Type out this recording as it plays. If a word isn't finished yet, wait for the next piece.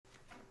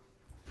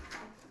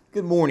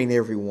Good morning,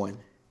 everyone.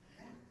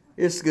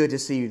 It's good to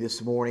see you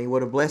this morning.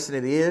 What a blessing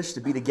it is to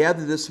be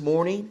together this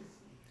morning,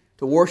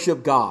 to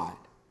worship God,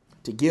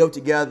 to give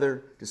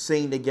together, to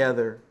sing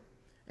together,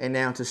 and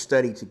now to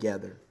study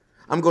together.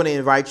 I'm going to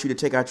invite you to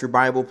take out your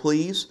Bible,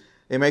 please,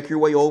 and make your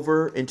way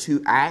over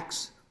into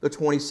Acts, the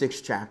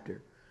 26th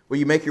chapter. Will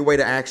you make your way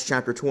to Acts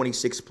chapter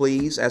 26,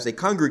 please? As a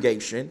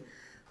congregation,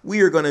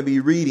 we are going to be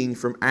reading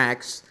from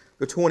Acts,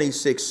 the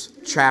 26th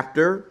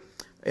chapter.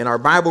 In our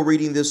Bible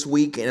reading this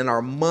week and in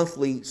our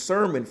monthly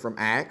sermon from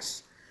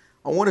Acts,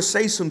 I want to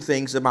say some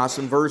things about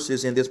some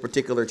verses in this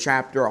particular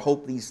chapter. I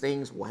hope these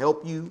things will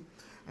help you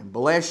and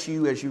bless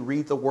you as you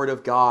read the Word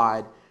of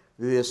God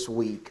this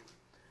week.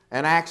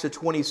 In Acts, the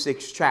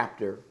 26th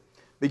chapter,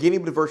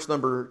 beginning with verse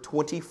number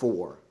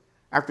 24,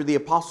 after the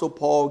Apostle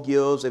Paul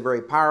gives a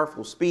very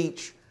powerful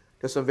speech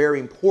to some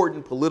very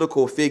important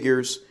political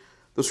figures,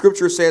 the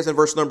Scripture says in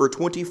verse number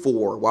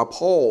 24, while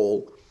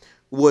Paul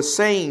was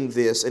saying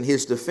this in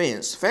his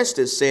defense,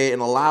 Festus said in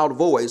a loud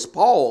voice,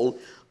 "Paul,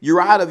 you're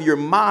out of your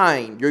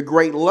mind. Your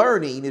great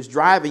learning is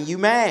driving you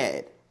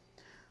mad."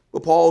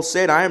 But Paul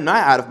said, "I am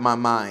not out of my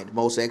mind,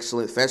 most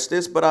excellent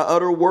Festus, but I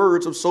utter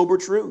words of sober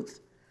truth.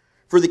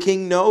 For the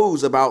king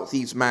knows about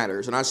these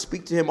matters, and I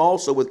speak to him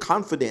also with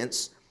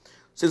confidence,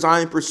 since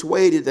I am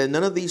persuaded that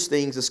none of these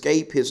things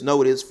escape his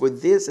notice, for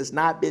this has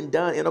not been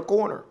done in a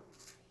corner.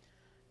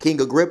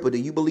 King Agrippa, do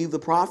you believe the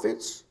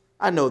prophets?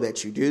 I know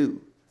that you do."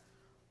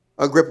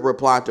 Agrippa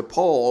replied to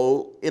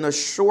Paul, "In a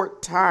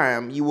short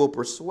time you will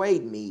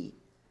persuade me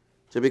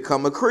to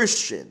become a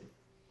Christian."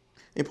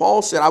 And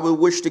Paul said, "I would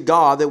wish to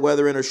God that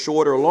whether in a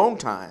short or long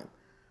time,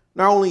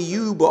 not only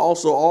you, but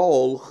also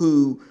all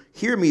who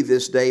hear me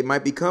this day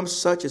might become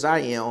such as I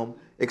am,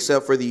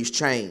 except for these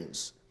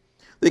chains."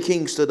 The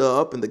king stood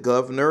up, and the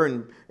governor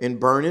and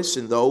Bernice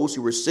and those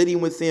who were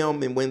sitting with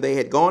him, and when they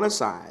had gone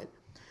aside,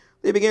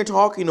 they began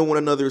talking to one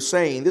another,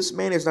 saying, "This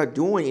man is not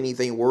doing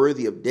anything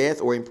worthy of death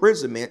or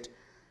imprisonment."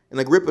 And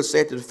Agrippa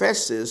said to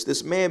Festus,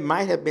 "This man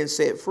might have been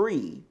set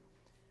free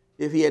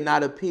if he had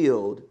not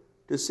appealed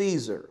to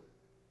Caesar."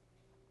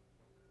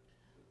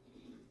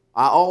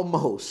 I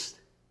almost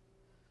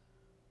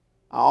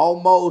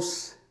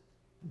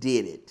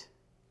did it.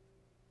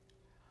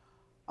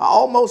 I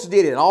almost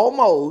did it. I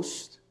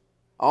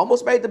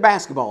almost made the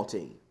basketball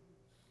team.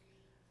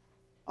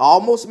 I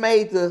almost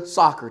made the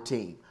soccer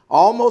team. I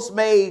almost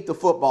made the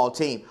football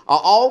team. I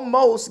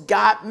almost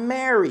got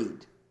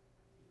married.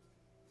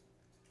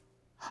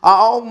 I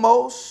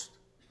almost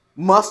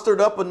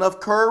mustered up enough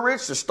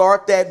courage to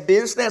start that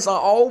business. I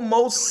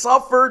almost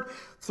suffered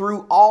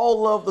through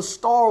all of the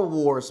Star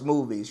Wars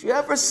movies. You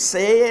ever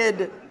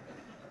said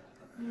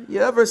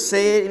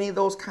any of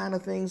those kind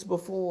of things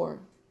before?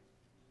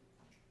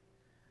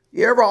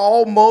 You ever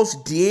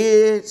almost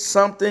did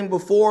something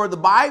before? The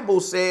Bible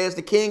says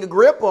the King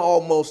Agrippa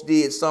almost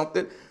did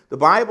something. The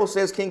Bible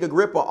says King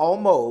Agrippa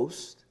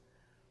almost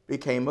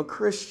became a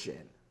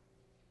Christian.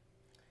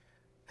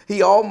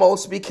 He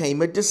almost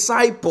became a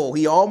disciple.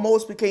 He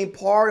almost became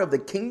part of the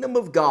kingdom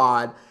of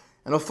God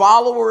and a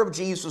follower of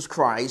Jesus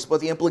Christ.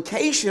 But the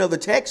implication of the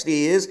text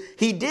is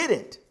he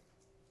didn't.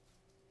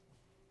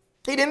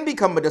 He didn't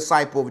become a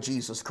disciple of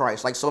Jesus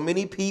Christ. Like so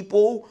many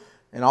people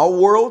in our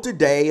world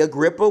today,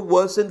 Agrippa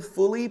wasn't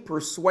fully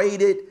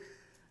persuaded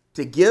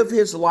to give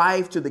his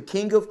life to the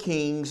King of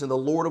Kings and the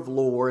Lord of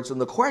Lords.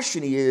 And the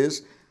question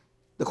is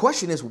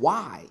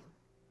why?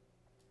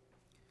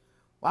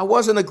 Why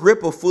wasn't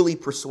Agrippa fully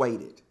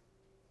persuaded?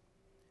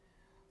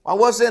 Why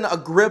wasn't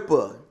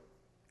Agrippa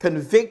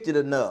convicted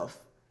enough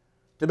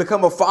to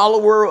become a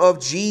follower of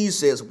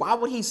Jesus? Why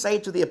would he say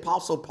to the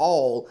Apostle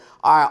Paul,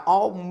 "I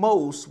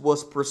almost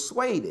was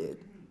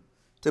persuaded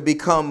to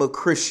become a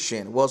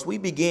Christian"? Well, as we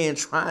begin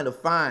trying to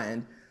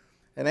find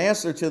an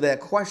answer to that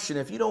question,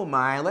 if you don't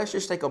mind, let's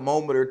just take a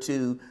moment or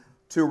two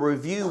to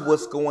review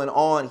what's going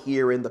on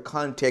here in the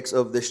context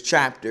of this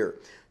chapter.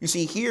 You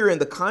see, here in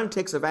the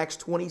context of Acts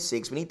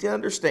 26, we need to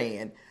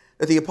understand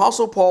that the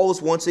Apostle Paul is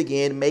once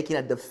again making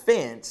a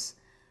defense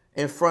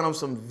in front of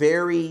some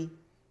very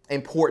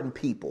important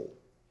people.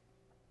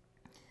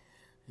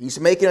 He's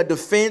making a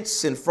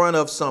defense in front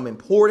of some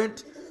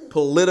important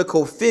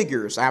political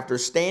figures after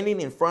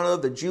standing in front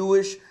of the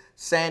Jewish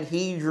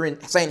Sanhedrin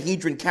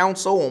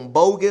Council on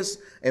bogus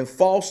and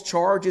false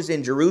charges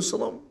in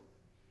Jerusalem.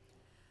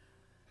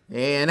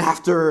 And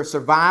after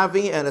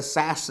surviving an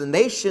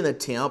assassination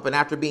attempt and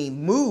after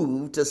being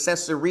moved to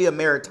Caesarea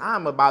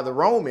Maritima by the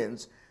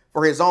Romans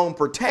for his own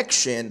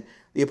protection,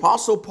 the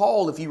Apostle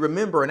Paul, if you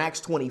remember in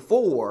Acts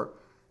 24,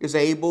 is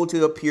able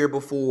to appear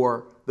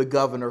before the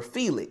governor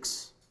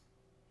Felix.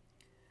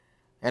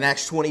 In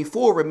Acts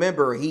 24,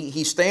 remember,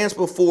 he stands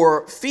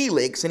before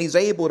Felix and he's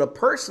able to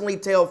personally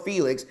tell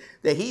Felix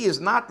that he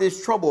is not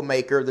this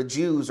troublemaker the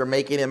Jews are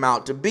making him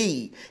out to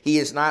be. He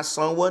is not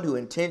someone who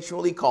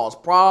intentionally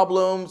caused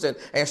problems and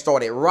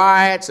started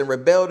riots and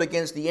rebelled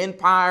against the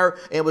empire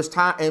and was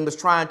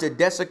trying to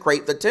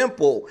desecrate the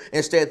temple.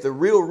 Instead, the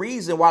real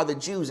reason why the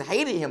Jews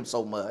hated him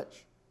so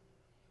much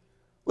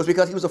was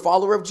because he was a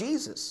follower of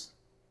Jesus.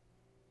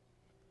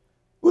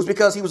 It was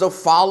because he was a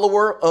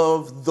follower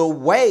of the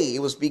way.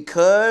 It was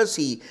because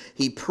he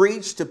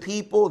preached to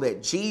people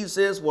that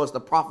Jesus was the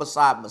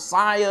prophesied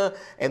Messiah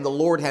and the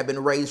Lord had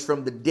been raised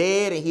from the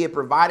dead and he had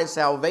provided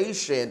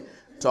salvation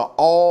to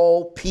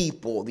all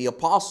people. The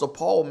Apostle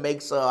Paul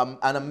makes an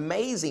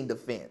amazing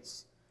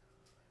defense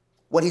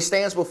when he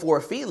stands before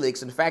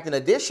Felix. In fact, in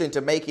addition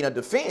to making a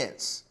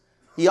defense,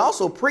 he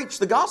also preached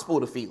the gospel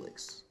to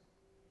Felix.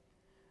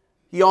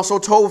 He also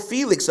told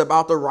Felix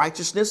about the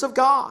righteousness of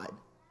God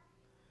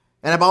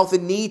and about the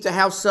need to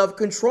have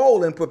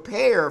self-control and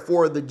prepare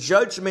for the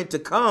judgment to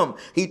come.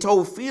 He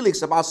told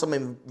Felix about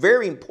some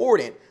very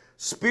important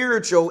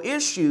spiritual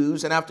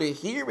issues. And after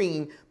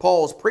hearing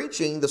Paul's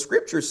preaching, the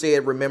scripture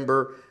said,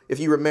 if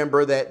you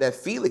remember, that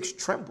Felix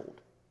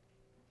trembled.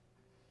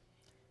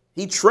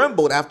 He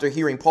trembled after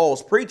hearing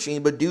Paul's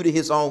preaching, but due to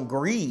his own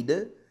greed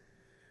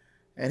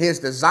and his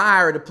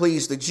desire to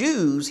please the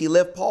Jews, he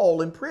left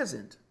Paul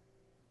imprisoned.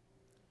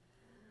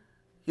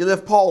 He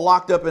left Paul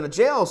locked up in a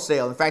jail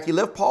cell. In fact, he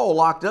left Paul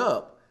locked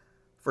up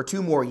for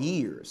 2 more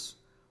years.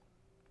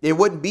 It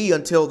wouldn't be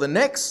until the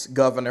next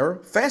governor,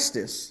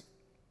 Festus,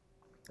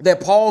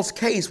 that Paul's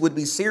case would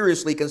be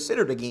seriously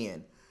considered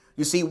again.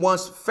 You see,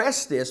 once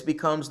Festus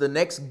becomes the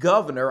next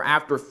governor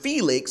after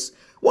Felix,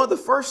 one of the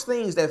first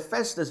things that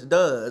Festus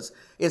does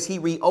is he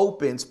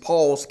reopens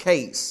Paul's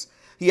case.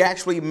 He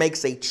actually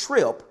makes a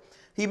trip.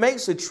 He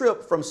makes a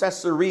trip from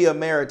Caesarea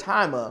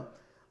Maritima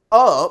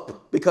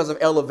up, because of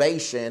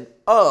elevation,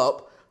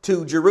 up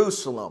to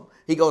Jerusalem.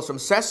 He goes from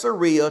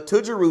Caesarea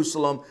to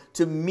Jerusalem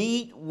to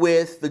meet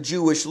with the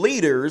Jewish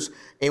leaders.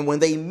 And when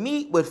they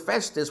meet with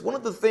Festus, one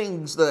of the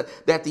things that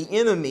the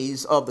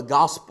enemies of the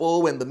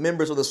gospel and the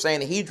members of the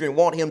Sanhedrin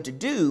want him to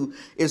do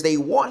is they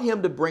want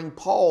him to bring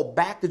Paul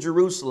back to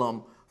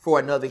Jerusalem for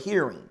another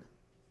hearing.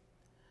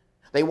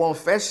 They want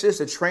Festus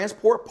to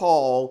transport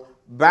Paul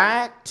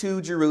back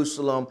to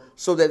Jerusalem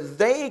so that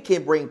they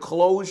can bring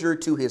closure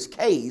to his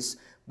case.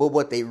 But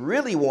what they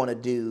really want to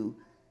do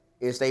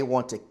is they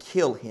want to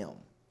kill him.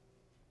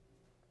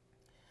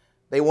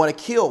 They want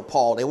to kill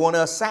Paul. They want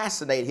to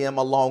assassinate him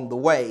along the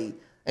way.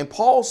 And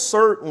Paul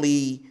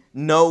certainly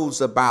knows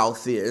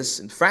about this.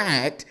 In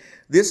fact,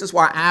 this is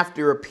why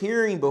after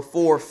appearing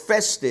before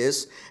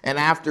Festus and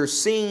after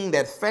seeing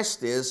that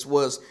Festus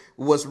was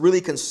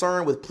really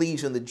concerned with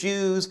pleasing the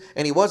Jews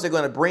and he wasn't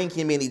going to bring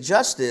him any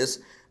justice,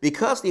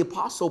 because the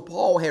Apostle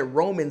Paul had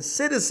Roman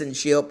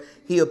citizenship,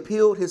 he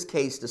appealed his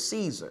case to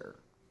Caesar.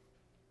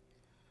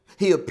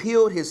 He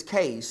appealed his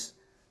case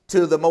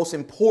to the most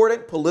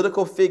important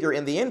political figure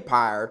in the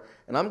empire.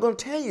 And I'm going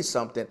to tell you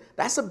something.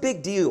 That's a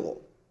big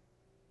deal.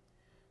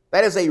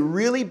 That is a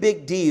really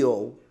big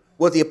deal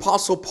what the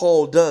Apostle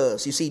Paul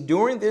does. You see,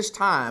 during this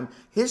time,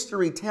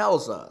 history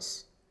tells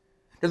us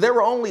that there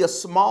were only a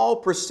small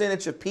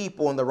percentage of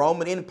people in the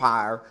Roman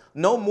Empire,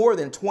 no more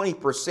than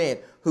 20%,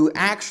 who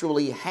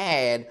actually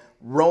had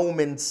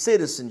Roman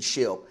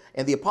citizenship.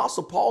 And the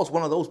Apostle Paul is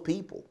one of those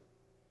people.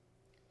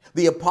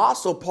 The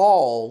Apostle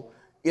Paul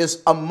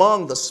is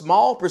among the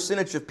small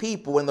percentage of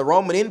people in the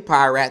Roman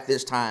Empire at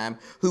this time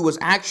who was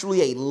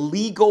actually a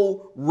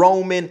legal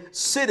Roman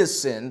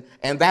citizen,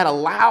 and that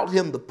allowed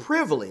him the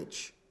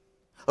privilege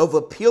of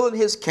appealing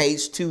his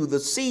case to the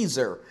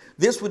Caesar.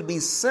 This would be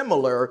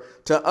similar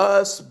to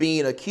us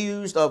being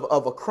accused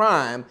of a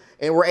crime,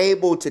 and we're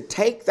able to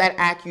take that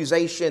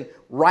accusation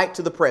right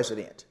to the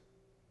president.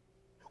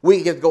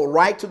 We can go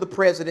right to the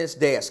president's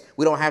desk.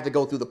 We don't have to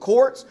go through the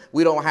courts.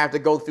 We don't have to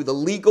go through the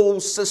legal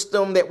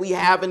system that we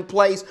have in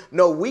place.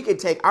 No, we can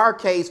take our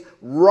case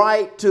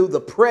right to the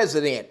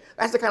president.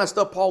 That's the kind of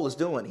stuff Paul is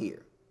doing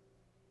here.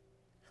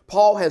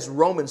 Paul has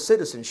Roman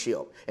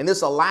citizenship, and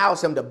this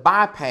allows him to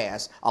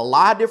bypass a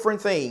lot of different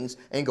things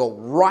and go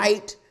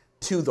right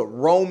to the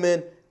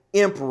Roman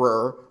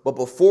emperor. But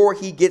before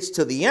he gets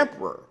to the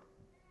emperor,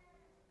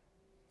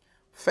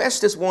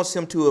 Festus wants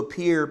him to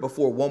appear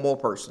before one more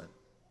person.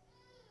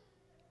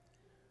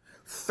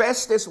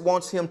 Festus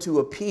wants him to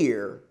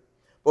appear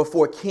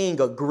before King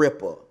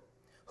Agrippa.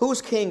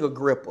 Who's King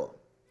Agrippa?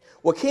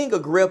 Well, King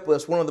Agrippa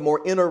is one of the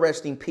more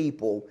interesting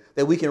people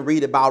that we can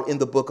read about in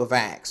the book of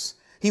Acts.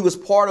 He was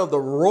part of the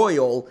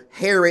royal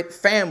Herod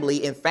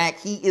family. In fact,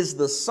 he is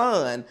the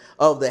son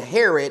of the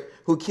Herod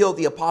who killed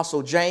the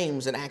apostle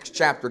James in Acts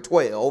chapter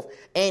 12.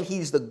 And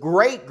he's the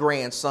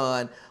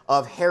great-grandson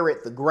of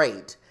Herod the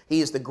Great.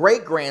 He is the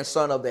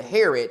great-grandson of the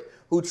Herod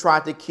who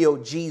tried to kill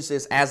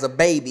Jesus as a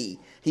baby.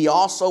 He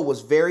also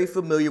was very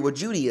familiar with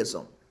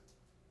Judaism.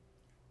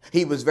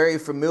 He was very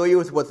familiar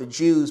with what the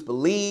Jews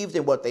believed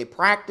and what they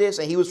practiced,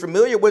 and he was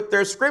familiar with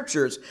their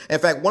scriptures. In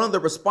fact, one of the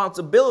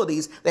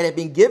responsibilities that had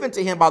been given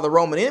to him by the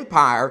Roman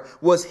Empire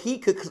was he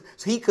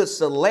could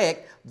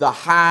select the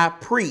high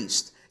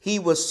priest. He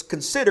was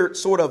considered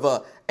sort of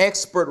an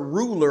expert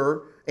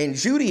ruler in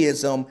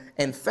Judaism,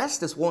 and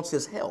Festus wants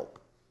his help.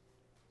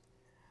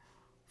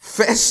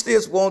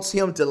 Festus wants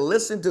him to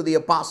listen to the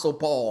Apostle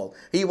Paul.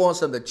 He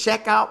wants him to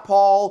check out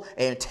Paul,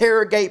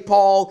 interrogate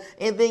Paul,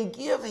 and then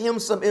give him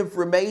some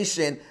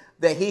information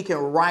that he can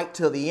write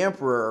to the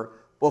emperor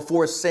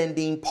before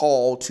sending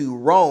Paul to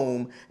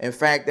Rome. In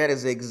fact, that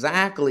is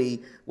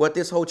exactly what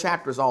this whole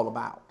chapter is all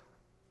about.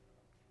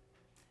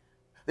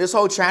 This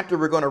whole chapter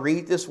we're going to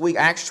read this week,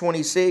 Acts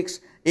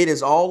 26, it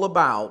is all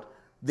about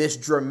this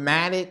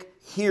dramatic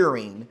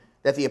hearing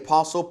that the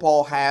Apostle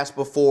Paul has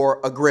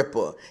before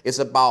Agrippa. It's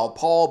about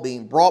Paul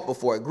being brought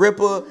before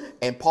Agrippa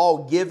and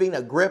Paul giving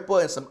Agrippa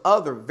and some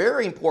other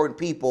very important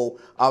people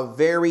a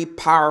very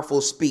powerful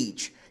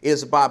speech.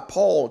 It's about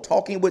Paul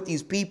talking with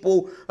these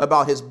people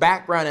about his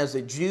background as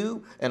a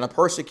Jew and a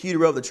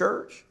persecutor of the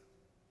church.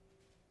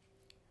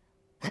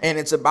 And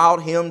it's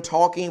about him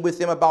talking with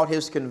them about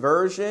his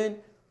conversion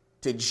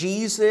to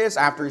Jesus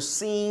after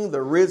seeing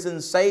the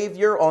risen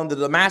Savior on the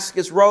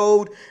Damascus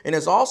road. And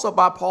it's also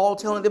about Paul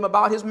telling them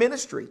about his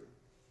ministry.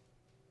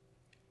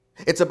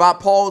 It's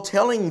about Paul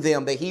telling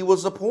them that he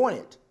was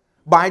appointed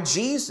by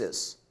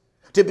Jesus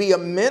to be a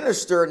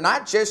minister,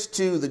 not just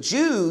to the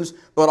Jews,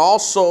 but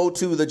also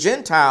to the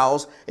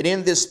Gentiles. And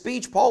in this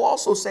speech, Paul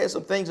also says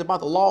some things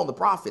about the law and the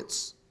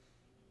prophets.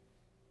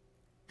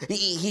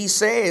 He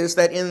says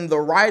that in the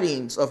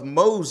writings of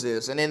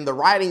Moses and in the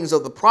writings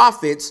of the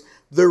prophets,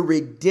 the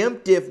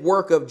redemptive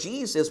work of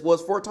Jesus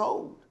was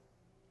foretold.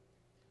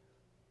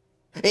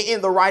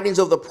 In the writings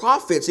of the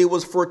prophets, it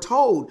was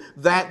foretold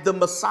that the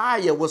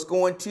Messiah was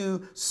going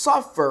to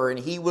suffer and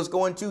he was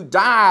going to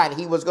die and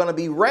he was going to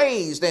be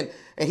raised and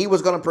he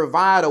was going to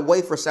provide a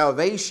way for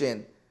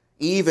salvation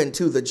even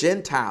to the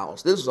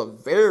Gentiles. This is a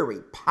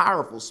very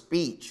powerful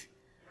speech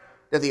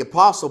that the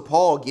Apostle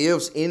Paul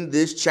gives in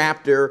this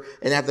chapter.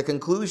 And at the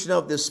conclusion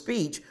of this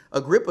speech,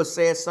 Agrippa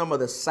says some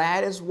of the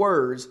saddest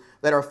words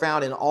that are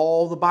found in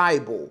all the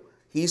Bible.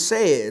 He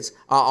says,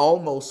 I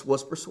almost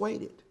was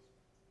persuaded.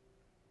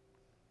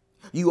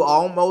 You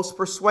almost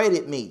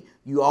persuaded me.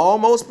 You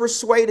almost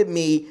persuaded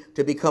me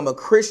to become a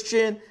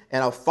Christian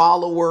and a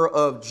follower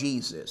of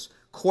Jesus.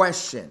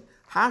 Question,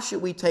 how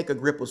should we take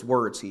Agrippa's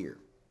words here?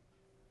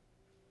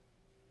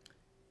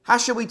 How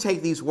should we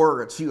take these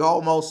words? You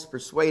almost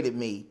persuaded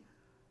me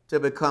to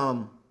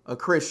become a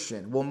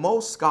Christian. Well,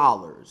 most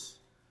scholars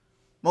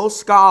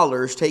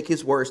take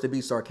his words to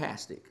be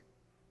sarcastic.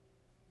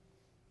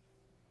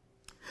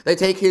 They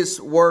take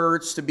his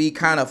words to be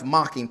kind of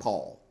mocking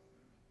Paul,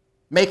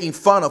 making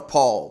fun of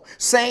Paul,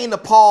 saying to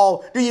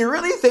Paul, do you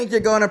really think you're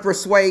going to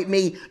persuade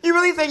me? Do you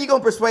really think you're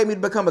going to persuade me to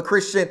become a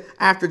Christian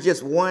after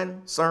just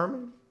one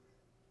sermon?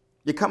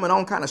 You're coming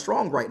on kind of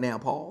strong right now,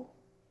 Paul.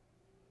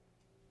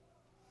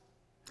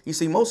 You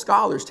see, most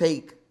scholars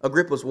take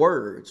Agrippa's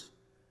words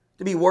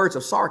to be words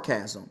of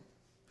sarcasm.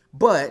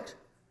 But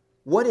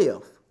what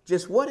if,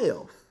 just what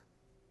if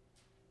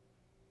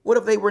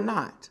they were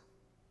not?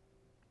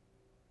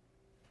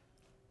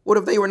 What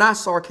if they were not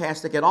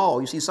sarcastic at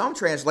all? You see, some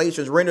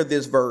translations render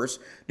this verse,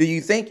 do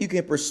you think you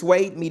can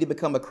persuade me to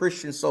become a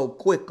Christian so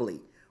quickly?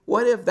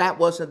 What if that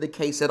wasn't the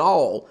case at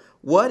all?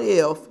 What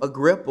if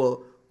Agrippa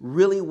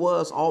really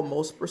was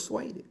almost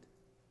persuaded?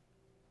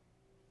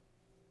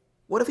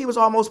 What if he was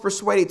almost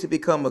persuaded to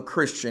become a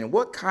Christian?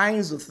 What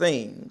kinds of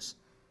things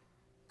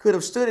could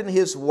have stood in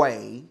his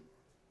way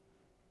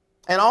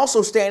and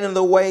also stand in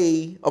the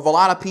way of a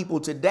lot of people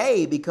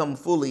today becoming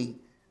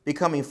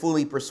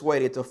fully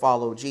persuaded to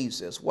follow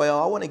Jesus?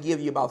 Well, I want to give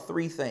you about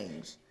three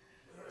things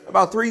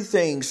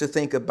to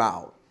think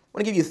about. I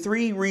want to give you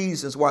three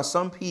reasons why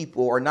some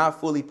people are not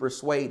fully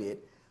persuaded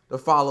to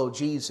follow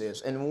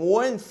Jesus. And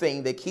one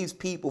thing that keeps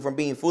people from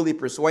being fully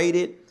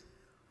persuaded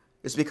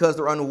is because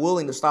they're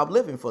unwilling to stop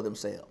living for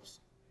themselves.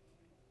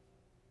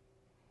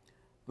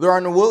 They're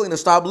unwilling to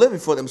stop living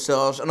for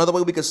themselves. Another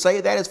way we could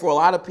say that is for a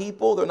lot of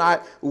people, they're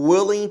not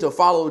willing to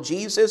follow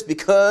Jesus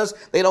because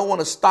they don't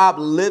want to stop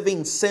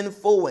living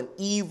sinful and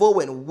evil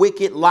and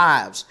wicked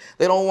lives.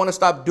 They don't want to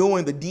stop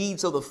doing the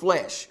deeds of the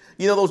flesh.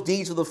 You know those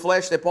deeds of the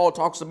flesh that Paul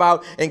talks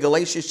about in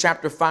Galatians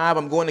chapter 5.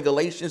 I'm going to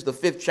Galatians, the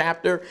 5th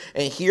chapter.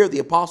 And here the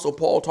Apostle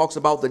Paul talks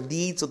about the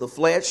deeds of the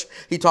flesh.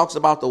 He talks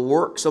about the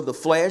works of the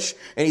flesh.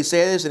 And he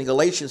says in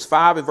Galatians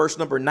 5 and verse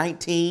number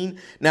 19,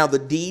 now the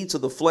deeds of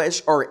the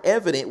flesh are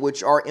evident,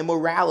 which are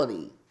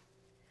immorality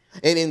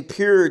and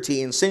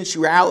impurity and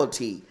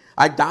sensuality,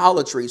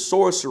 idolatry,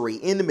 sorcery,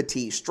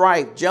 enmity,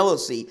 strife,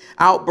 jealousy,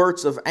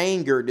 outbursts of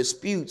anger,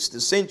 disputes,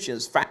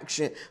 dissensions,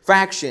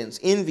 factions,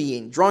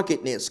 envying,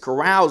 drunkenness,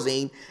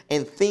 carousing,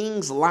 and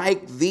things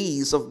like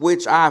these, of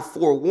which I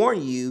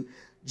forewarn you,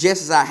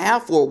 just as I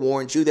have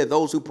forewarned you, that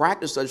those who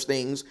practice such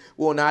things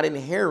will not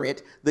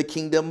inherit the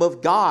kingdom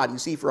of God. You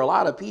see, for a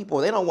lot of people,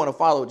 they don't want to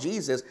follow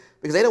Jesus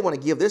because they don't want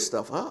to give this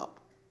stuff up.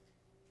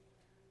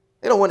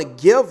 They don't want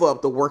to give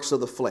up the works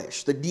of the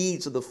flesh, the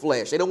deeds of the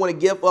flesh. They don't want to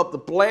give up the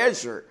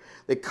pleasure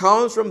that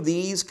comes from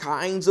these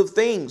kinds of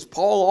things.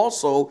 Paul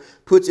also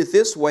puts it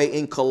this way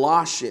in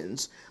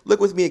Colossians.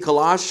 Look with me at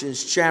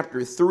Colossians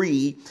chapter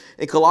 3.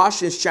 In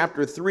Colossians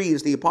chapter 3,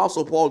 as the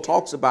Apostle Paul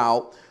talks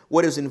about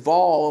what is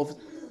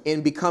involved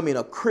in becoming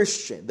a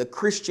Christian, the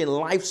Christian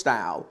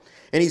lifestyle.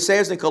 And he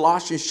says in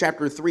Colossians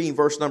chapter 3,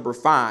 verse number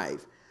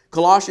 5,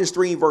 Colossians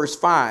 3, verse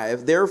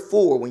 5,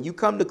 therefore, when you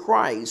come to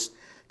Christ,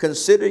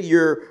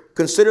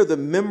 consider the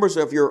members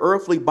of your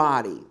earthly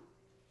body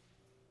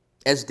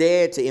as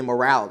dead to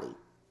immorality,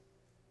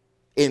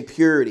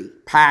 impurity,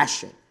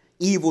 passion,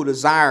 evil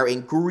desire,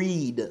 and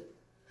greed,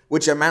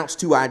 which amounts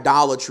to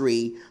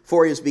idolatry.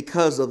 For it is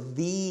because of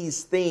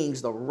these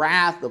things the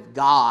wrath of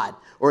God,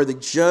 or the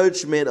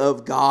judgment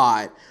of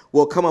God,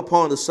 will come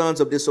upon the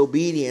sons of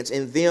disobedience.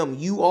 In them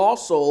you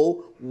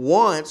also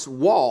once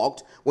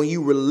walked when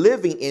you were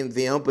living in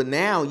them, but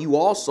now you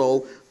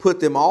also put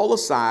them all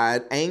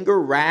aside: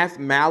 anger, wrath,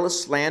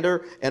 malice,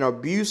 slander, and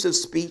abusive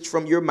speech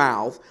from your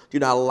mouth. Do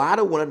not lie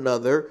to one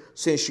another,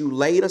 since you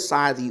laid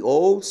aside the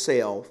old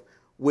self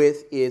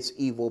with its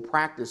evil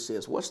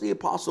practices. What's the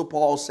Apostle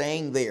Paul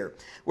saying there?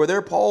 Well,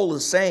 there Paul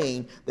is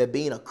saying that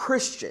being a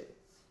Christian,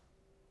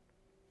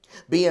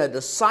 being a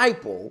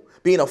disciple,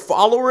 being a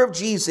follower of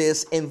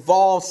Jesus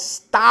involves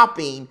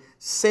stopping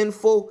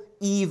sinful,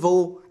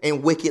 evil,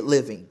 and wicked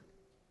living.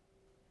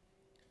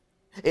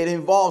 It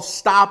involves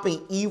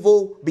stopping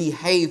evil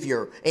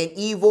behavior and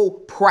evil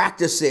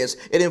practices.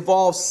 It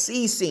involves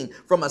ceasing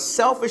from a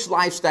selfish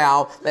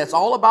lifestyle that's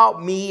all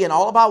about me and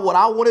all about what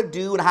I want to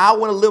do and how I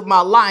want to live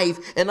my life,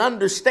 and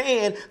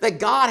understand that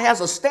God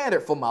has a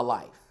standard for my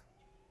life.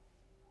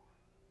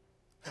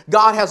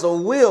 God has a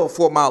will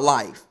for my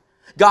life.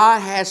 God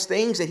has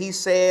things that he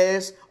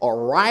says are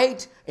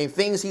right and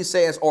things he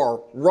says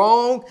are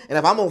wrong. And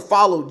if I'm going to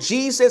follow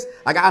Jesus,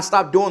 I got to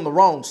stop doing the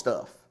wrong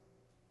stuff.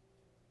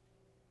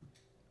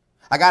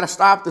 I got to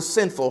stop the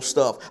sinful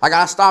stuff. I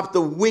got to stop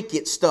the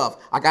wicked stuff.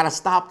 I got to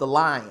stop the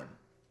lying.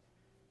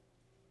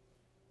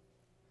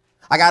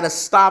 I got to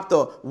stop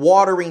the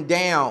watering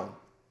down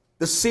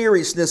the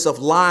seriousness of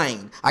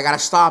lying. I got to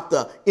stop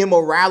the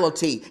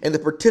immorality and to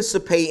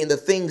participate in the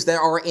things that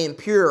are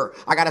impure.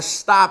 I got to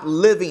stop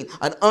living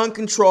an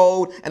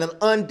uncontrolled and an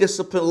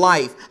undisciplined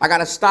life. I got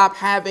to stop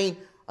having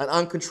an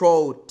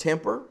uncontrolled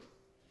temper.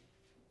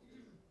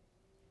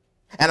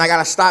 And I got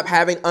to stop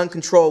having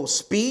uncontrolled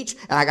speech.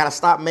 And I got to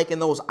stop making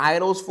those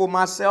idols for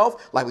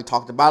myself, like we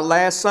talked about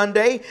last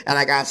Sunday. And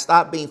I got to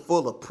stop being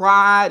full of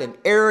pride and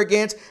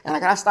arrogance. And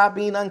I got to stop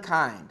being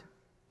unkind.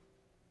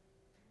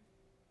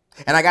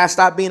 And I got to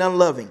stop being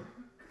unloving.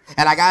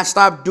 And I got to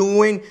stop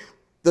doing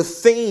the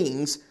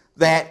things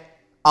that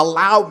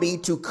allow me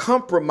to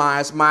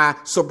compromise my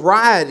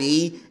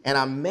sobriety. And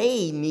I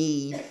may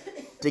need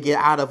to get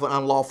out of an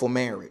unlawful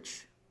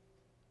marriage.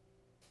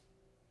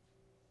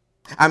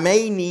 I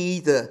may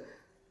need to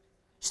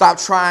stop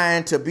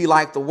trying to be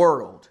like the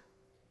world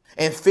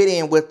and fit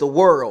in with the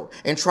world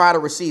and try to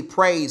receive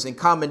praise and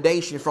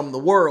commendation from the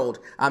world.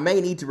 I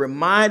may need to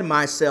remind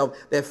myself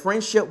that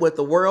friendship with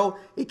the world,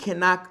 it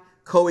cannot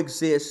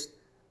coexist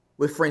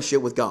with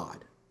friendship with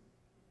God.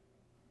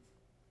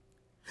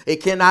 It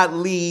cannot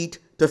lead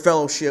to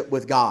fellowship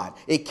with God.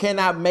 It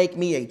cannot make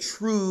me a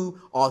true,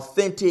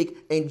 authentic,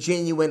 and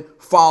genuine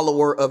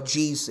follower of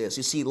Jesus.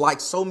 You see, like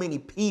so many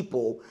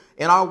people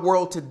in our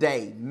world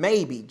today,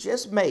 maybe,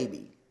 just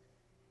maybe,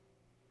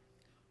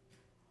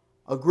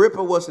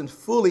 Agrippa wasn't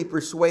fully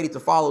persuaded to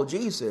follow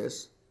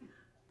Jesus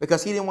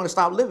because he didn't want to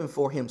stop living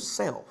for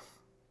himself.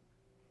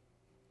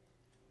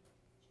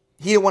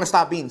 He didn't want to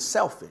stop being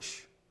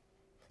selfish.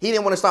 He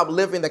didn't want to stop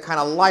living the kind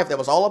of life that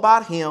was all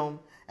about him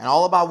and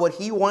all about what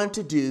he wanted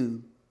to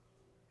do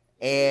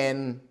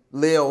and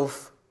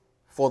live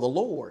for the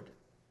Lord.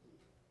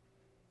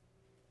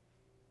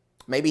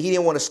 Maybe he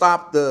didn't want to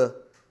stop the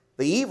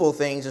evil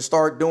things and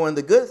start doing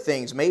the good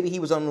things. Maybe he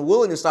was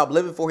unwilling to stop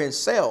living for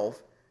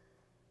himself.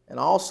 And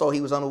also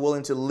he was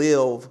unwilling to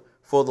live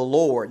for the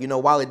Lord. You know,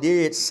 while it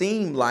did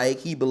seem like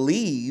he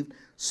believed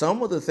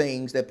some of the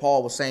things that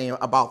Paul was saying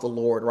about the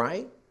Lord,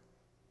 right?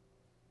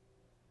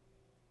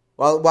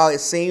 While it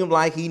seemed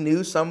like he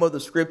knew some of the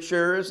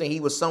scriptures and he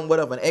was somewhat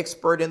of an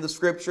expert in the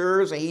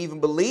scriptures and he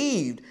even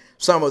believed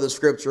some of the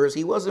scriptures,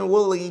 he wasn't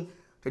willing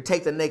to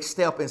take the next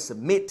step and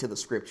submit to the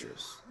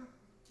scriptures.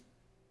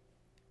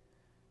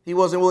 He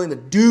wasn't willing to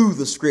do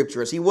the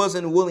scriptures. He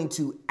wasn't willing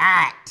to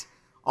act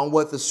on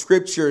what the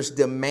scriptures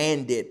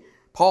demanded.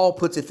 Paul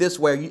puts it this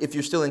way, if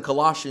you're still in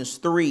Colossians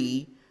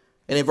 3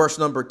 and in verse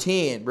number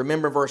 10.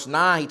 Remember verse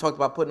 9, he talked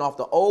about putting off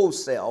the old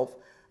self.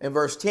 In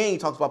verse 10, he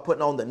talks about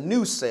putting on the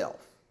new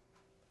self.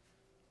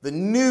 The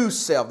new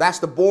self, that's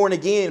the born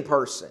again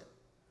person.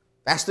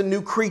 That's the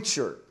new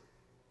creature.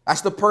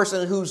 That's the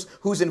person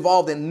who's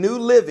involved in new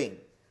living.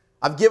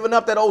 I've given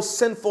up that old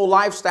sinful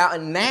lifestyle,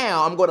 and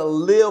now I'm going to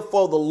live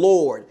for the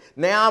Lord.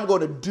 Now I'm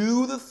going to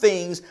do the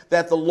things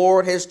that the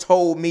Lord has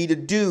told me to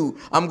do.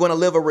 I'm going to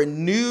live a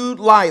renewed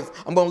life.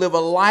 I'm going to live a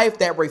life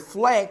that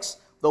reflects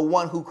the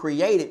one who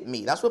created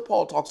me. That's what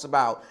Paul talks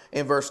about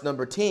in verse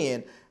number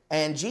 10.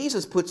 And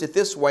Jesus puts it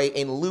this way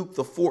in Luke,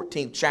 the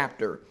 14th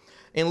chapter.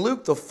 In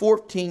Luke, the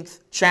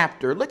 14th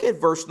chapter, look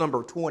at verse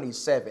number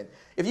 27.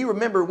 If you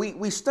remember,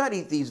 we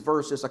studied these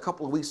verses a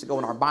couple of weeks ago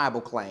in our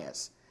Bible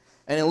class.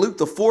 And in Luke,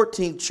 the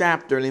 14th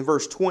chapter, and in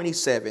verse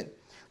 27,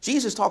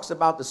 Jesus talks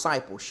about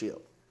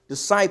discipleship.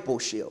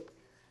 Discipleship.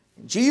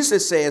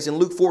 Jesus says in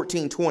Luke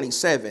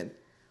 14:27,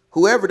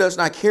 whoever does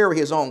not carry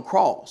his own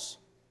cross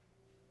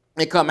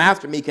and come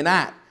after me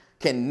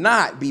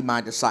cannot be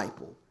my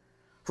disciple.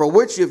 For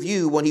which of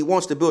you, when he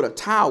wants to build a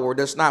tower,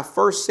 does not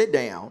first sit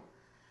down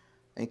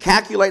and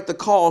calculate the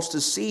cost to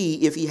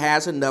see if he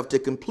has enough to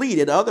complete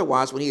it.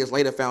 Otherwise, when he has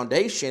laid a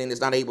foundation and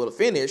is not able to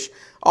finish,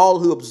 all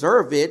who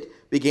observe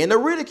it began to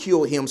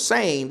ridicule him,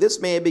 saying,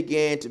 this man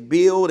began to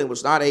build and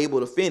was not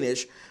able to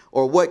finish.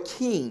 Or what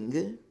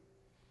king,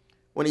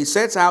 when he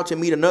sets out to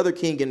meet another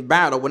king in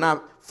battle, will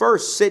not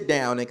first sit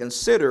down and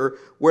consider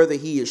whether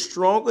he is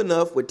strong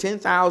enough with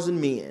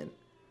 10,000 men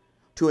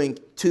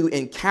to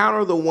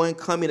encounter the one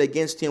coming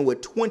against him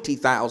with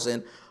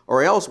 20,000,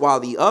 or else while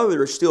the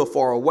other is still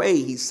far away,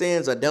 he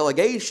sends a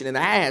delegation and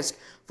asks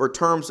for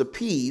terms of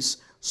peace.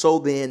 So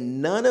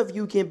then none of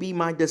you can be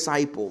my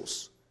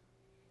disciples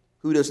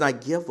who does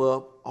not give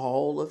up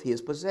all of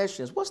his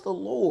possessions. What's the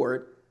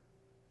Lord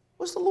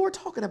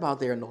talking about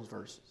there in those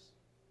verses?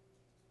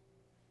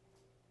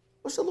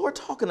 What's the Lord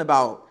talking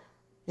about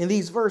in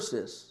these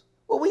verses?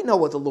 Well, we know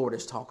what the Lord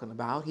is talking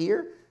about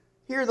here.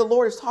 Here the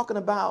Lord is talking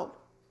about,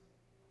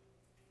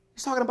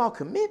 he's talking about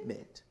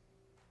commitment.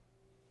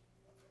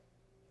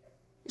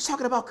 He's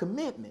talking about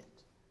commitment.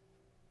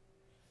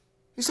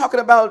 He's talking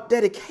about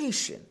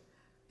dedication.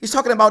 He's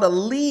talking about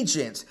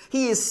allegiance.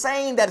 He is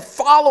saying that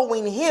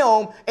following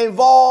him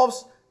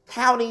involves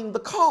counting the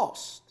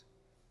cost.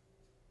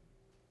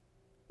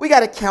 We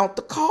got to count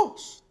the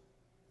cost.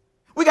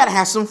 We got to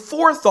have some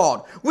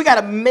forethought. We got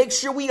to make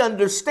sure we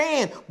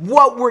understand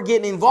what we're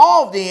getting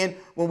involved in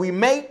when we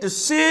make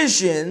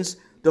decisions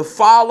to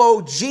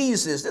follow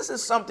Jesus. This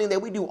is something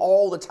that we do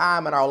all the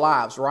time in our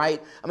lives,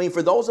 right? I mean,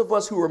 for those of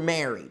us who are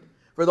married,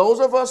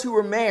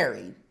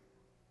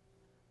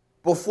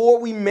 before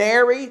we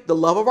married the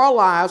love of our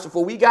lives,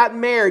 before we got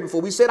married,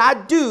 before we said I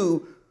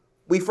do,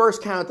 we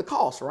first counted the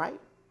cost, right?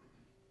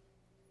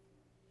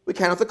 We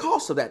counted the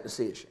cost of that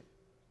decision.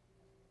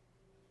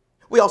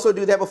 We also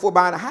do that before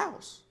buying a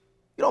house.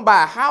 You don't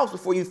buy a house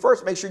before you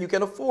first make sure you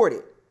can afford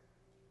it.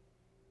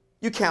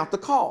 You count the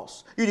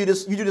cost. You do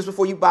this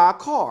before you buy a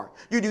car.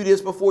 You do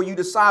this before you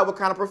decide what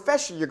kind of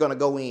profession you're going to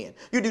go in.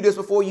 You do this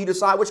before you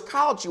decide which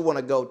college you want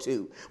to go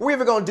to. We're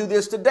even going to do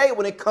this today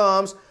when it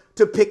comes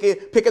to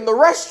picking the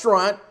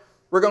restaurant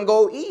we're going to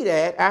go eat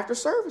at after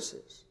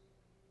services.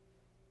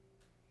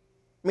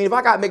 I mean, if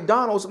I got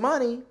McDonald's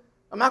money,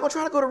 I'm not going to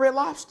try to go to Red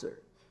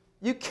Lobster.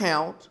 You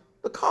count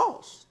the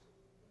cost.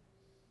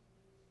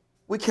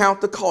 We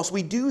count the cost.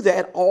 We do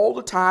that all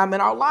the time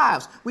in our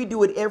lives. We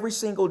do it every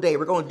single day.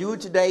 We're going to do it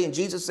today. And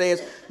Jesus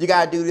says, you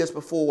got to do this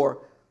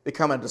before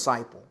becoming a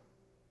disciple.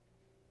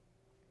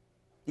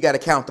 You got to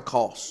count the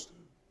cost.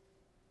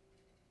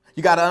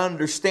 You got to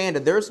understand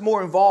that there's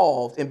more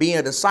involved in being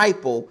a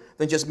disciple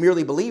than just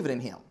merely believing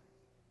in him.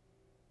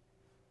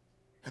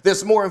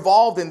 There's more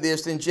involved in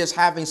this than just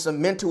having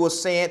some mental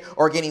assent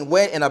or getting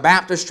wet in a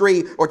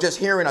baptistry or just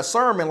hearing a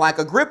sermon like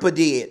Agrippa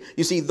did.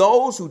 You see,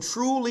 those who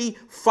truly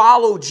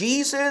follow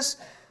Jesus,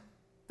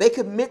 they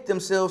commit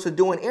themselves to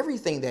doing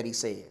everything that he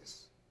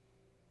says,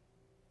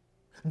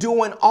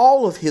 doing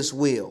all of his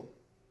will,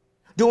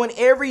 doing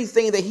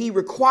everything that he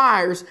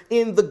requires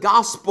in the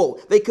gospel.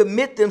 They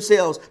commit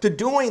themselves to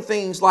doing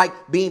things like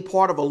being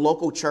part of a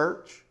local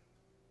church,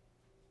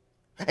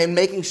 and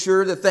making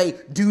sure that they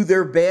do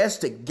their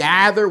best to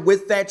gather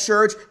with that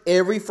church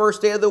every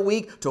first day of the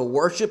week to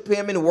worship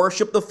him and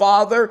worship the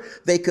Father.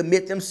 They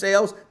commit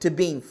themselves to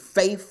being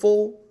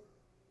faithful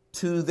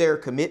to their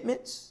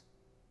commitments,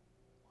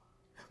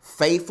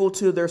 faithful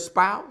to their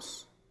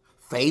spouse,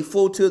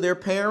 faithful to their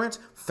parents,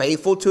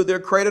 faithful to their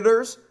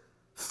creditors,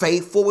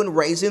 faithful in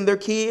raising their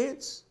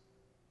kids,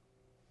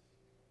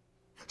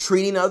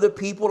 treating other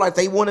people like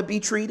they want to be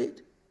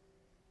treated,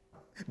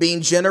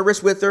 being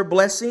generous with their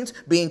blessings,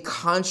 being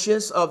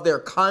conscious of their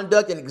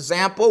conduct and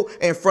example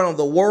in front of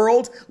the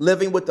world,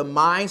 living with the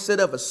mindset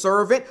of a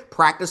servant,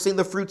 practicing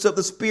the fruits of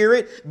the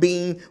Spirit,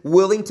 being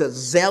willing to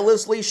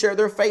zealously share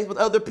their faith with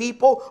other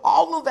people.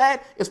 All of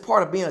that is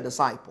part of being a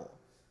disciple.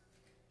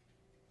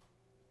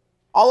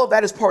 All of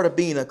that is part of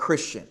being a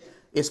Christian.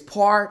 It's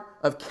part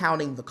of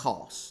counting the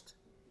cost.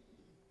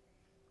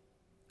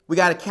 We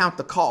got to count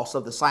the cost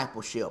of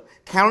discipleship.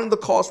 Counting the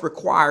cost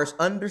requires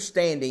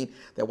understanding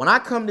that when I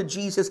come to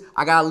Jesus,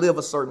 I got to live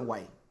a certain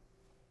way.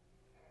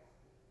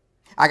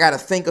 I got to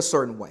think a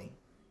certain way.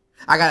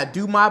 I got to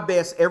do my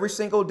best every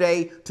single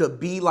day to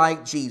be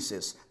like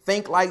Jesus.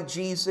 Think like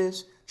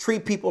Jesus.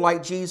 Treat people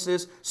like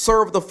Jesus.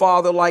 Serve the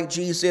Father like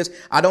Jesus.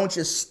 I don't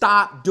just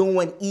stop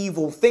doing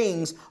evil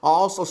things. I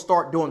also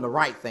start doing the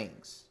right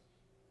things.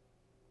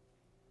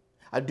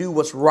 I do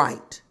what's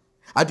right.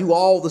 I do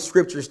all the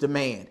scriptures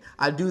demand.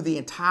 I do the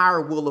entire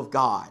will of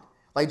God,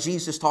 like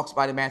Jesus talks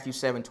about in Matthew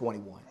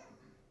 7:21.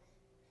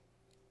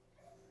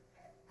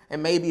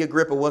 And maybe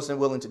Agrippa wasn't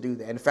willing to do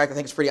that. In fact, I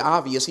think it's pretty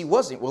obvious he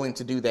wasn't willing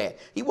to do that.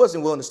 He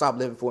wasn't willing to stop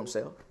living for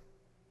himself.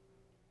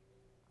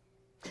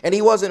 And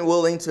he wasn't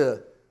willing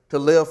to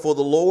live for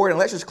the Lord. And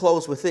let's just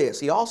close with this.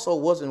 He also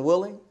wasn't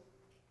willing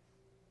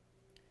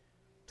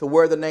to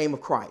wear the name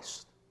of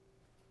Christ.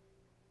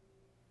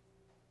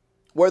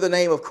 Wear the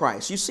name of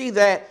Christ. You see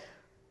that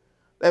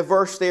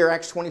verse there,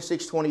 Acts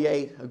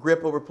 26:28,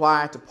 Agrippa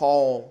replied to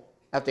Paul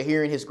after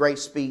hearing his great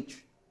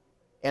speech,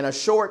 in a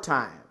short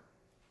time,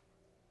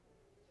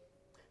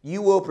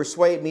 you will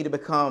persuade me to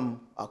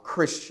become a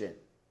Christian.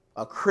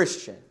 A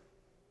Christian.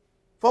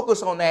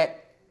 Focus on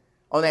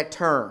that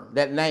term,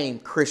 that name,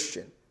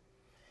 Christian.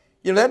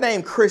 You know, that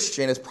name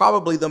Christian is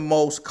probably the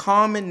most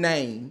common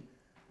name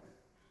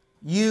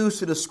used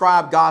to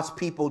describe God's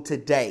people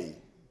today.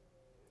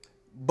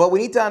 But we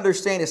need to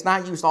understand it's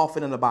not used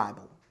often in the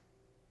Bible.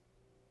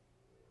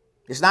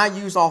 It's not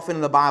used often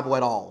in the Bible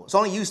at all. It's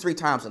only used 3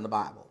 times in the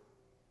Bible.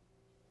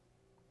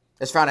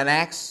 It's found in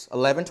Acts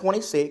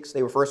 11:26.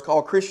 They were first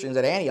called Christians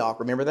at Antioch.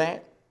 Remember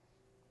that?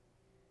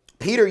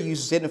 Peter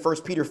uses it in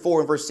 1 Peter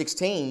 4 and verse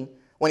 16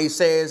 when he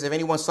says, if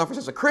anyone suffers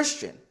as a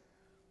Christian,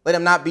 let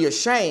him not be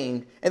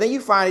ashamed. And then you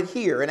find it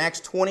here in Acts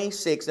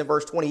 26 and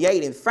verse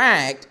 28. In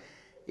fact,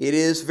 it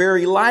is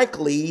very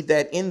likely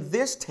that in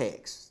this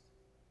text,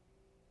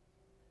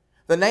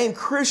 the name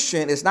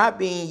Christian is not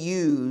being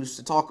used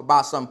to talk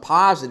about some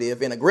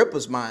positive in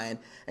Agrippa's mind.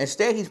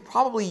 Instead, he's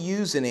probably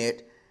using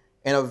it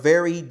in a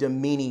very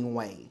demeaning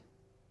way.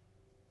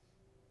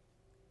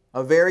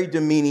 A very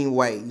demeaning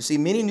way. You see,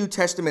 many New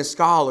Testament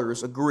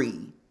scholars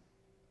agree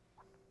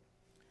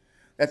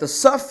that the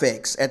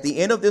suffix at the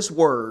end of this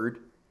word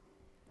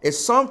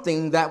is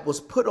something that was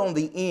put on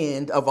the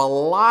end of a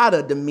lot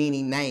of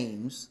demeaning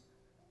names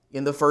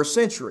in the first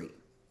century.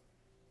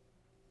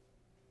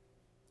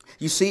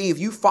 You see, if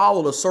you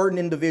followed a certain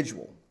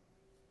individual,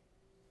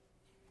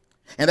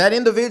 and that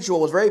individual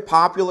was very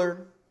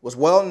popular, was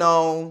well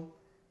known,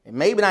 and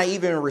maybe not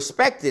even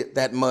respected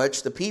that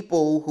much, the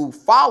people who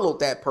followed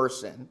that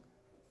person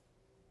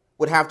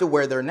would have to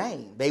wear their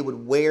name. They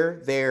would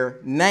wear their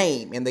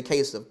name. In the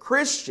case of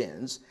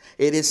Christians,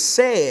 it is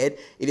said,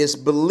 it is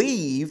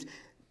believed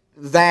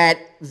that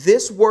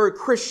this word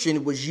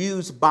Christian was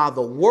used by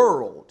the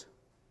world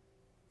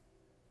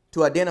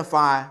to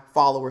identify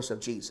followers of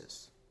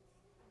Jesus.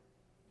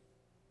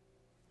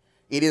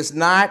 It is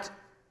not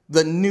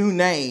the new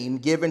name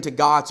given to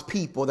God's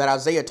people that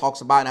Isaiah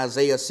talks about in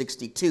Isaiah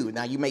 62.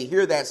 Now, you may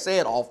hear that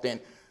said often,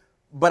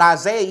 but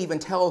Isaiah even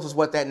tells us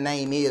what that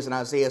name is in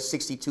Isaiah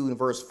 62 and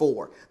verse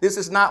 4. This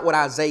is not what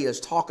Isaiah is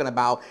talking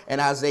about in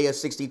Isaiah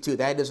 62.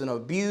 That is an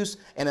abuse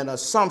and an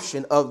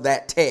assumption of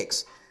that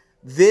text.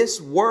 This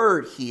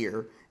word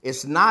here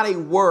is not a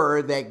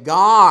word that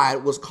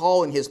God was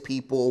calling his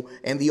people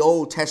and the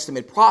Old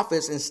Testament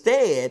prophets.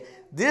 Instead,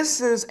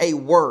 this is a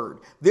word.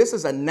 This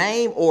is a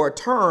name or a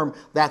term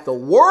that the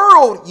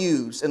world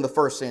used in the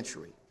first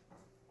century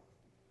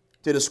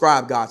to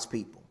describe God's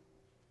people.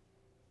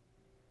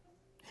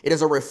 It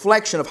is a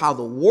reflection of how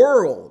the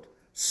world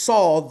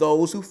saw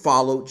those who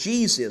followed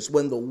Jesus.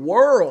 When the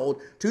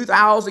world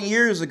 2,000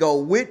 years ago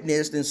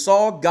witnessed and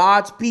saw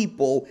God's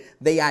people,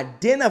 they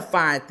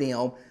identified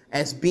them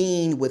as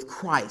being with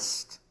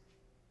Christ.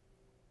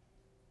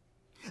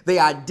 They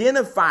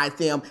identified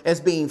them as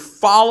being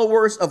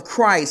followers of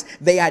Christ.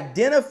 They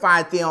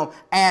identified them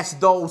as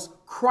those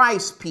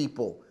Christ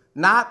people,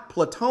 not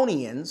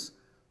Platonians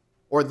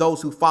or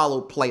those who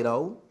followed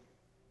Plato,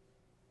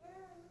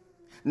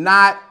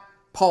 not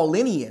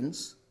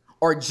Paulinians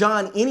or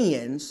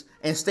John-inians.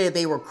 Instead,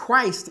 they were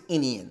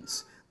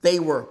Christ-inians. They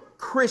were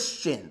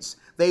Christians.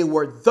 They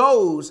were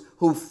those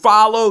who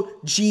followed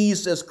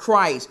Jesus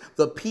Christ.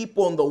 The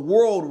people in the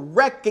world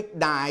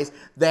recognized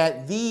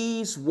that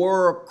these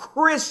were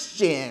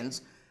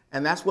Christians.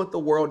 And that's what the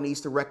world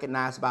needs to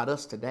recognize about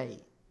us today.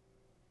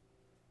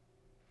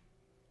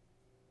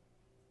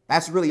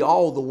 That's really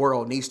all the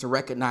world needs to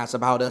recognize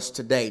about us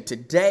today.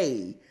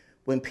 Today,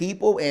 when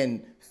people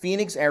in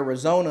Phoenix,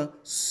 Arizona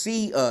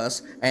see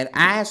us and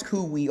ask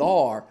who we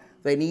are,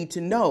 they need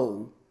to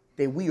know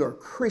that we are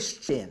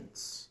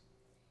Christians.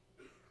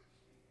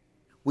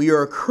 We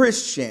are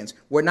Christians.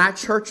 We're not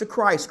Church of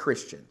Christ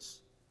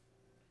Christians.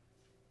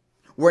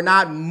 We're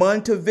not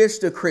Monte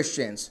Vista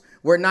Christians.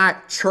 We're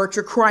not Church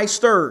of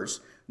Christers.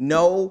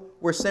 No,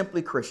 we're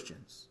simply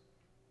Christians.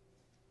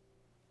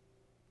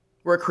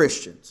 We're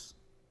Christians.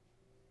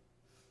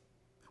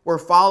 We're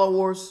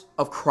followers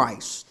of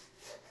Christ.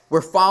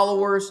 We're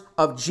followers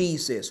of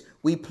Jesus.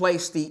 We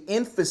place the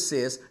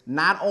emphasis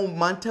not on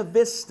Monte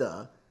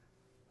Vista,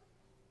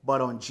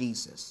 but on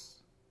Jesus.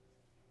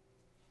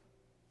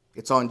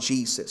 It's on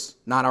Jesus,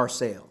 not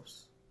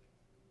ourselves.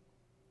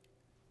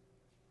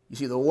 You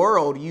see, the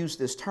world used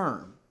this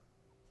term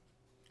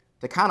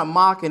to kind of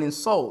mock and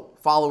insult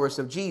followers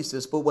of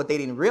Jesus, but what they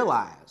didn't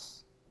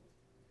realize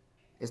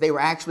is they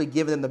were actually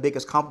giving them the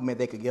biggest compliment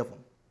they could give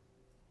them.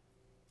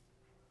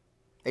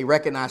 They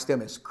recognized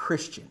them as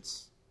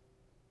Christians,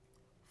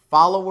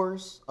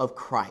 followers of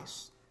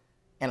Christ.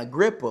 And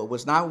Agrippa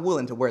was not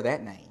willing to wear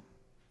that name.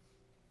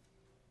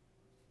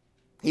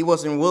 He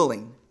wasn't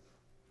willing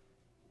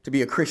to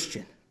be a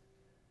Christian.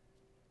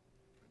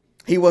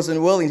 He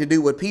wasn't willing to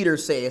do what Peter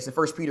says in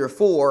 1 Peter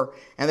 4,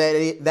 and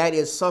that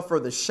is suffer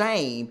the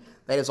shame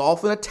that is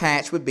often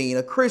attached with being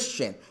a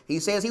Christian. He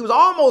says he was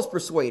almost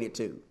persuaded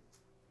to,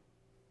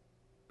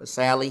 but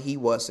sadly he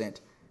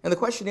wasn't. And the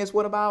question is,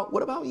 what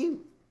about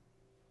you?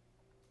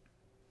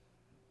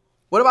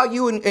 What about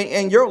you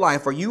in your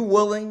life? Are you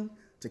willing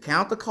to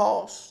count the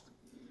cost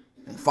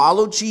and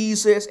follow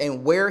Jesus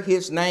and wear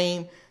his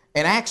name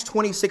In Acts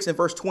 26 and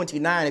verse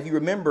 29, if you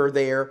remember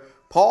there,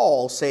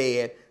 Paul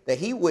said that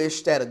he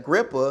wished that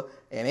Agrippa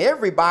and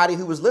everybody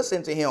who was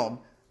listening to him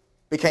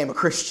became a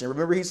Christian.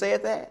 Remember he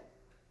said that?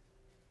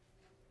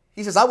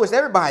 He says, I wish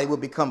everybody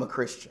would become a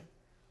Christian.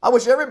 I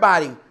wish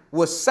everybody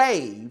was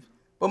saved.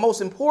 But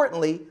most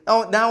importantly,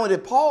 not only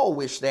did Paul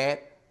wish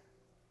that,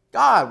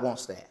 God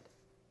wants that.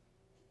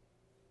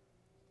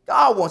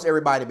 God wants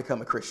everybody to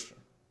become a Christian.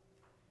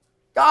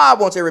 God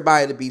wants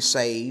everybody to be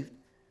saved.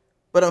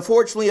 But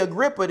unfortunately,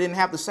 Agrippa didn't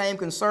have the same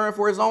concern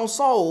for his own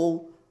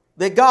soul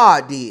that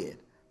God did.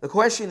 The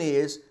question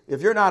is,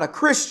 if you're not a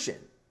Christian,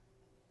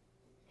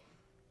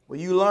 will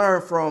you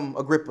learn from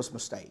Agrippa's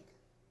mistake?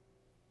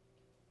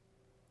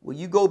 Will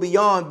you go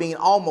beyond being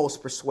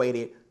almost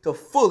persuaded to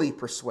fully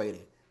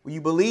persuaded? Will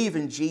you believe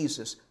in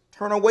Jesus,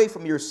 turn away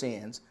from your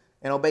sins,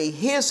 and obey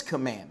his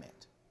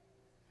commandment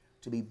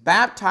to be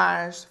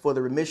baptized for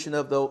the remission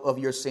of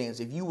your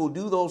sins? If you will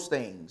do those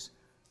things,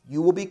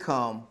 you will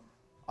become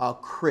a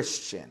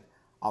Christian,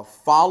 a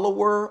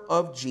follower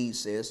of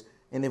Jesus.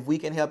 And if we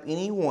can help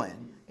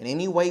anyone in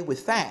any way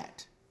with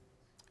that,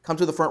 come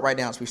to the front right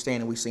now as we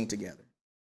stand and we sing together.